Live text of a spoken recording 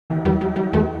Hey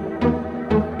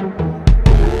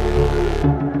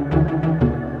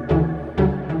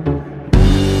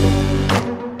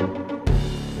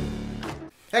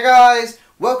guys,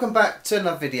 welcome back to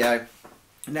another video.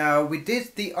 Now we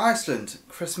did the Iceland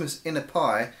Christmas in a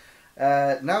pie.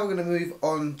 Now we're going to move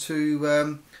on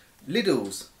to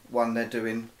Lidl's one they're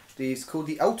doing. These called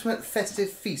the Ultimate Festive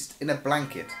Feast in a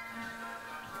Blanket.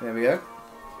 There we go.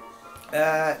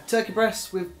 Turkey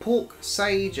breasts with pork,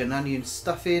 sage and onion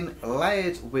stuffing,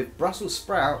 layered with Brussels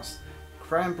sprouts,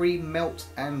 cranberry melt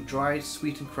and dried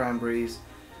sweetened cranberries,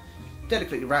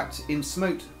 delicately wrapped in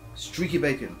smoked streaky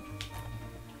bacon.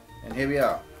 And here we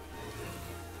are.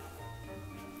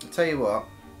 I'll tell you what,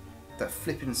 that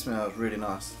flipping smell is really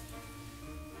nice.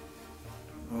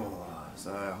 Oh,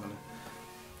 so I'm going to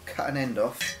cut an end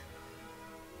off.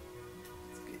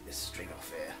 Let's get this string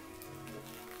off here.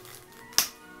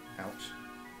 Ouch.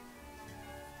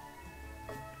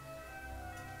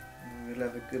 And we'll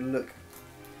have a good look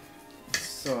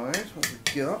inside what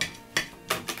we've got.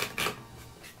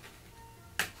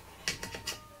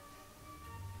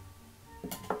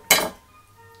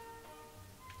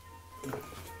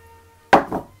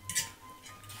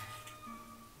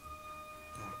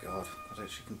 God, I don't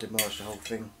think you can demolish the whole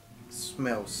thing. It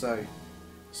smells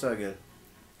so good.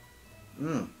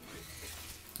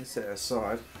 Let's set it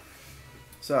aside.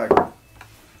 So,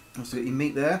 also got your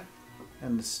meat there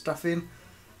and the stuffing.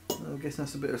 I guess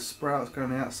that's a bit of sprouts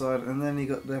going on the outside, and then you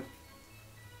got the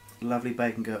lovely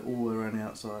bacon go all around the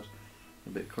outside. A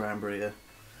bit of cranberry there.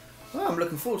 Well, I'm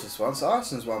looking forward to this one. So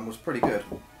Iceland's one was pretty good.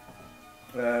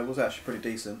 It was actually pretty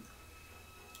decent.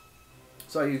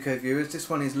 So UK viewers, this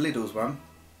one is Lidl's one.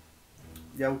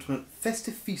 The Ultimate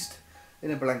Festive Feast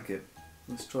in a Blanket.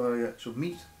 Let's try the actual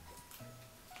meat.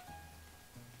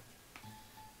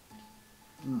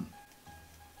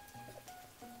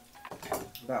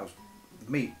 That was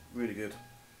meat, really good.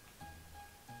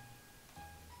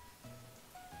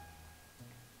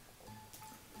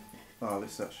 Oh,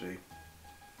 this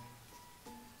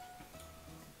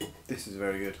is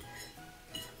very good.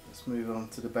 Let's move on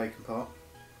to the bacon part.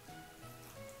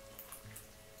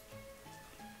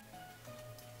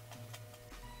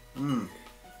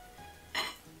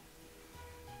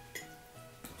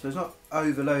 So it's not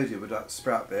overloaded with that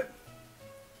sprout bit.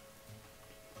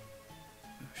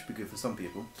 Should be good for some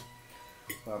people.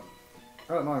 But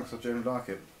I don't mind because I generally like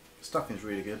it. The stuffing's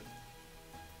really good.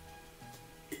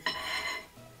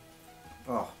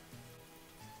 Oh.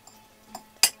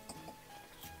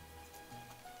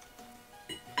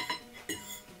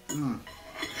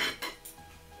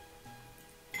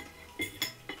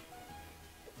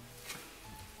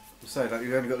 So like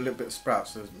you've only got a little bit of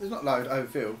sprouts, so there's not loads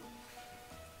overfilled.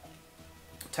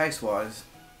 Taste wise,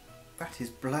 that is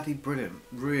bloody brilliant.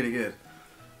 Really good.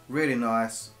 Really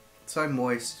nice. So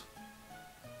moist.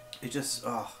 It just,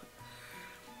 oh,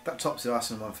 that tops the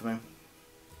Iceland one for me.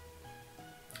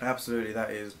 Absolutely,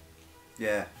 that is,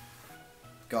 yeah.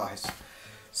 Guys,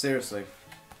 seriously,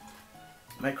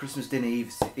 make Christmas dinner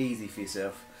easy for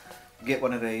yourself. Get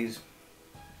one of these,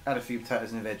 add a few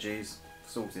potatoes and veggies,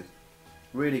 sorted.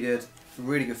 Really good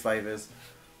flavours.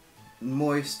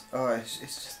 Moist, oh, it's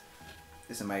just,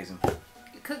 it's amazing.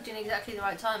 It cooked in exactly the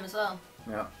right time as well.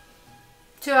 Yeah.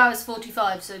 2 hours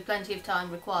 45, so plenty of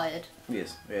time required.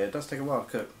 Yes, yeah, it does take a while to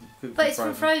cook. But it's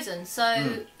from frozen,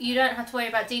 so you don't have to worry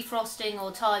about defrosting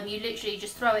or time. You literally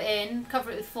just throw it in,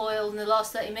 cover it with foil, and the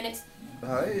last 30 minutes.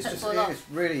 It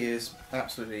really is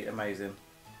absolutely amazing.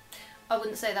 I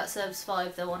wouldn't say that serves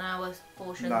 5, they're 1 hour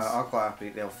portions. No, I'll quite happily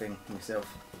eat the whole thing myself.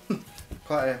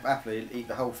 Quite happily eat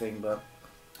the whole thing, but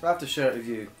I'll have to share it with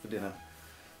you for dinner.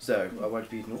 So I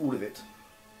won't be eating all of it.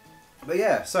 But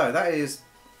yeah, so that is.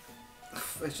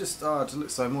 It's just it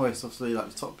looks so moist. Obviously, like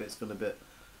the top bit's got a bit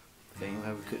thing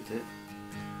where we cooked it.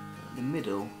 The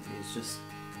middle is just,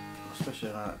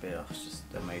 especially on that bit, it's just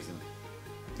amazing.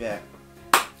 Yeah,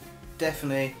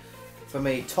 definitely for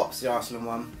me tops the Iceland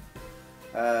one.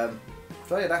 So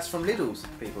yeah, that's from Lidl's,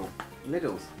 people.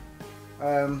 Lidl's.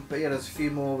 But yeah, there's a few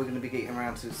more we're going to be getting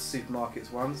around to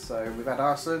supermarkets ones. So we've had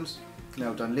Iceland, now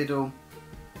we've done Lidl.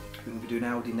 We're going to be doing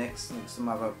Aldi next, and some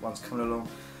other ones coming along.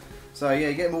 So yeah,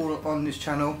 you get them all on this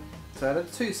channel. So the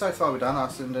 2 so far we've done,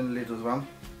 Iceland and Lidl's one.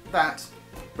 That,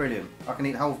 brilliant. I can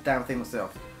eat the whole damn thing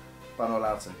myself, but I'm not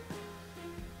allowed to.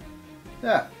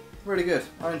 Yeah, really good.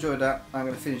 I enjoyed that. I'm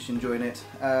going to finish enjoying it.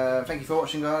 Thank you for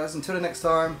watching, guys. Until the next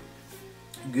time,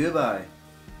 goodbye.